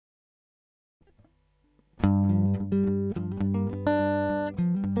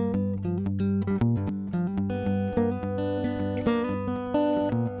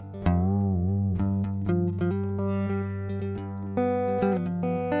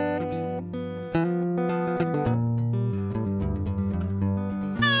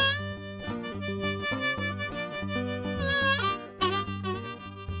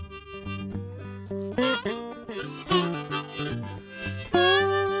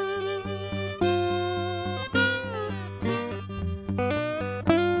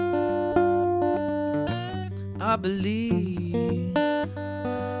believe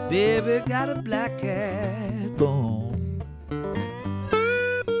baby got a black cat bone.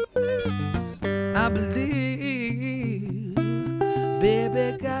 I believe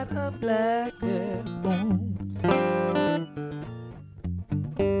baby got a black cat bone.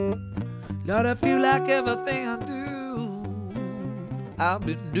 Lord, I feel like everything I do I've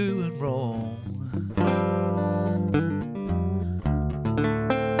been doing wrong.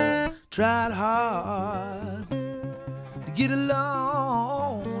 Tried hard to get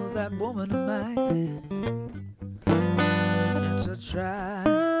along with that woman of mine. Yes, I tried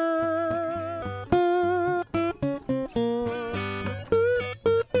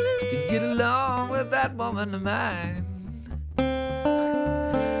to get along with that woman of mine.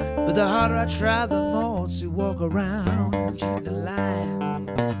 But the harder I try, the more she walk around cheating the line.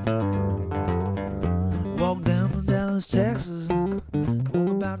 Walk down from Dallas, Texas, walk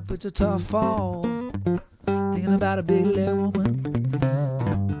about Wichita Falls, thinking about a big leg woman.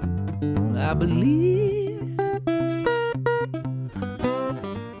 I believe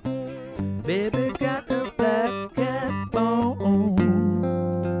baby got a black cat bone.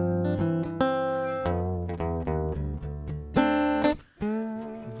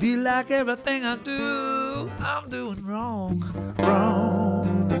 Feel like everything I do, I'm doing wrong, wrong.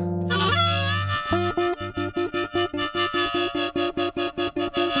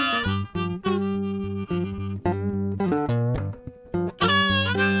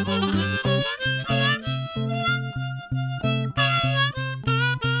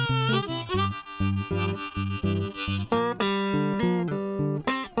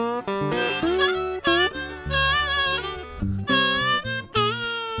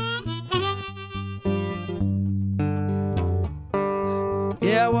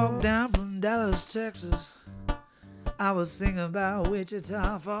 Yeah, I walked down from Dallas, Texas. I was thinking about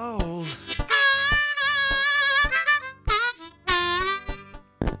Wichita Falls.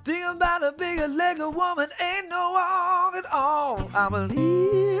 Thinking about a bigger legged woman ain't no wrong at all. I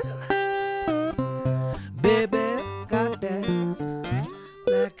believe baby got that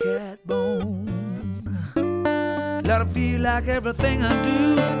black cat bone. Let her feel like everything I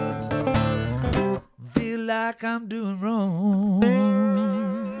do, feel like I'm doing wrong.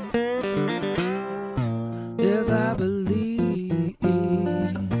 Yes, I believe.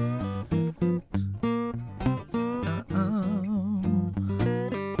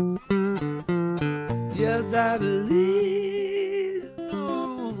 Yes, I believe.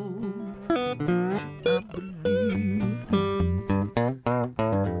 Oh, I believe.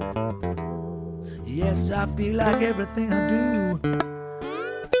 Yes, I feel like everything I do